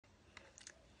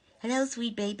Hello,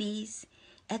 sweet babies.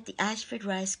 At the Ashford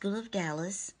Rice School of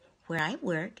Dallas, where I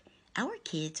work, our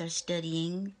kids are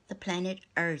studying the planet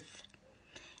Earth.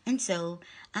 And so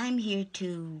I'm here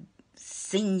to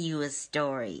sing you a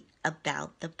story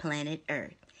about the planet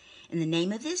Earth. And the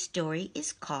name of this story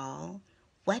is called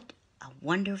What a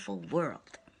Wonderful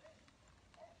World.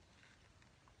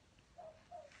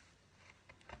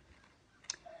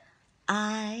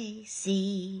 I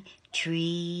see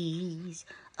trees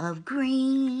of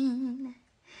green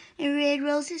and red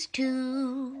roses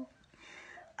too.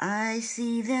 I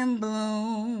see them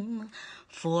bloom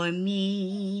for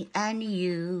me and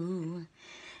you,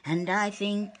 and I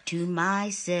think to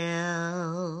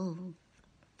myself,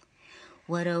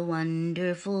 what a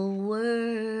wonderful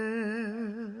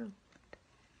world.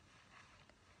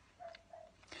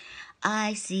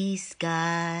 I see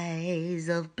skies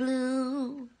of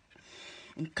blue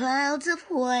and clouds of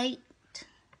white,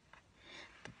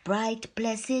 the bright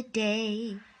blessed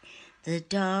day, the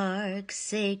dark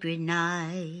sacred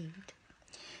night.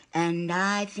 And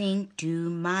I think to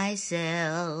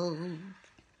myself,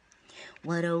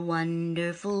 what a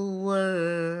wonderful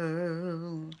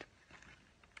world.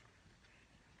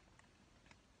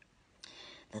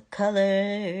 The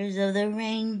colors of the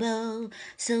rainbow,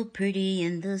 so pretty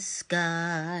in the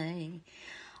sky,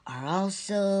 are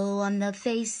also on the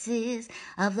faces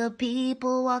of the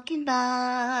people walking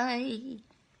by.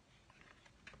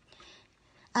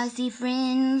 I see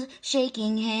friends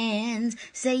shaking hands,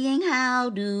 saying, how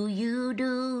do you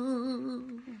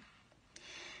do?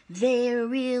 They're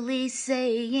really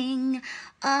saying,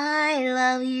 I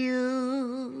love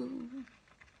you.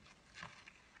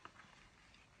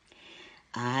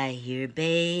 I hear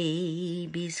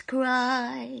babies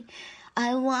cry,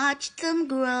 I watch them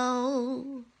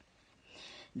grow.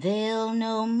 They'll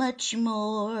know much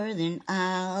more than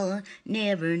I'll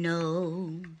never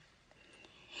know.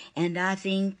 And I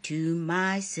think to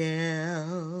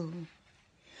myself,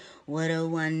 what a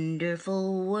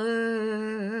wonderful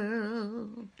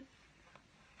world.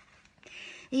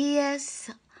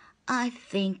 Yes, I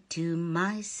think to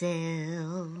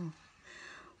myself,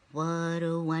 what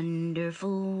a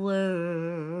wonderful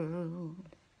world.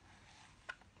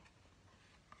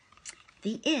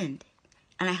 The end.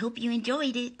 And I hope you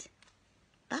enjoyed it.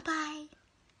 Bye-bye.